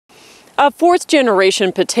A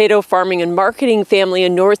fourth-generation potato farming and marketing family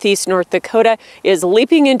in northeast North Dakota is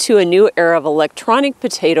leaping into a new era of electronic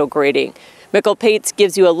potato grading. Mikkel Pates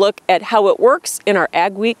gives you a look at how it works in our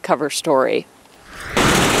Ag Week cover story.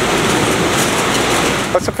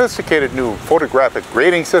 A sophisticated new photographic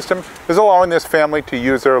grading system is allowing this family to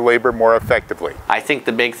use their labor more effectively. I think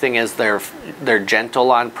the big thing is they're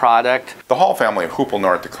gentle on product. The Hall family of Hoople,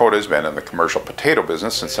 North Dakota has been in the commercial potato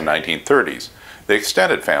business since the 1930s. The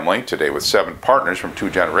extended family, today with 7 partners from 2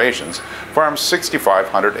 generations, farms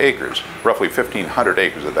 6,500 acres. Roughly 1,500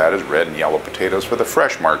 acres of that is red and yellow potatoes for the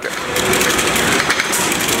fresh market.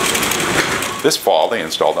 This fall they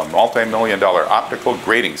installed a multi-million-dollar optical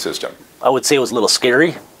grading system. I would say it was a little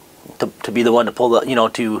scary to be the one to pull the,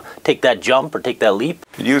 to take that jump or take that leap.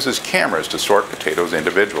 It uses cameras to sort potatoes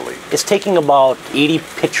individually. It's taking about 80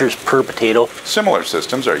 pictures per potato. Similar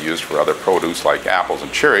systems are used for other produce like apples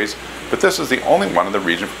and cherries, but this is the only one in the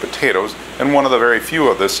region for potatoes and one of the very few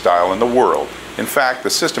of this style in the world. In fact, the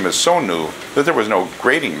system is so new that there was no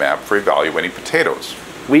grading map for evaluating potatoes.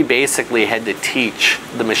 We basically had to teach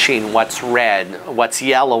the machine what's red, what's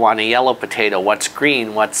yellow on a yellow potato, what's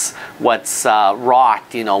green, what's rot.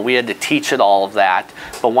 We had to teach it all of that.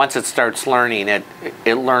 But once it starts learning,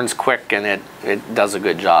 it learns quick and it does a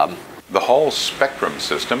good job. The Hall Spectrum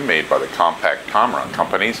system, made by the compact Tomron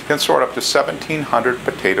companies, can sort up to 1,700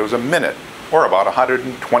 potatoes a minute, or about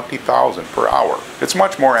 120,000 per hour. It's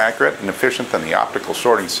much more accurate and efficient than the optical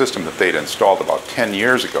sorting system that they'd installed about 10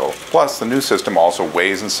 years ago. Plus, the new system also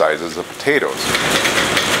weighs and sizes the potatoes.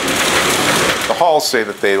 The Halls say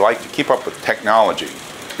that they like to keep up with technology.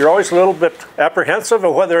 You're always a little bit apprehensive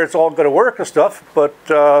of whether it's all going to work and stuff, but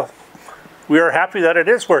we are happy that it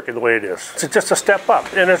is working the way it is. It's just a step up,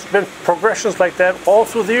 and it's been progressions like that all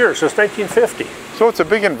through the years, since 1950. So it's a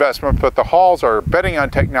big investment, but the Halls are betting on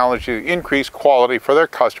technology to increase quality for their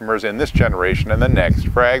customers in this generation and the next.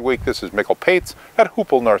 For Ag Week, this is Mikkel Pates at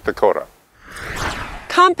Hoople, North Dakota.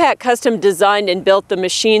 Compact Custom designed and built the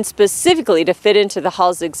machine specifically to fit into the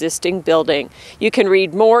Hall's existing building. You can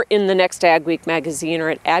read more in the next Ag Week magazine or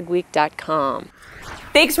at agweek.com.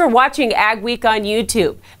 Thanks for watching Ag Week on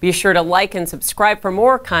YouTube. Be sure to like and subscribe for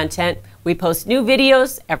more content. We post new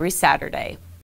videos every Saturday.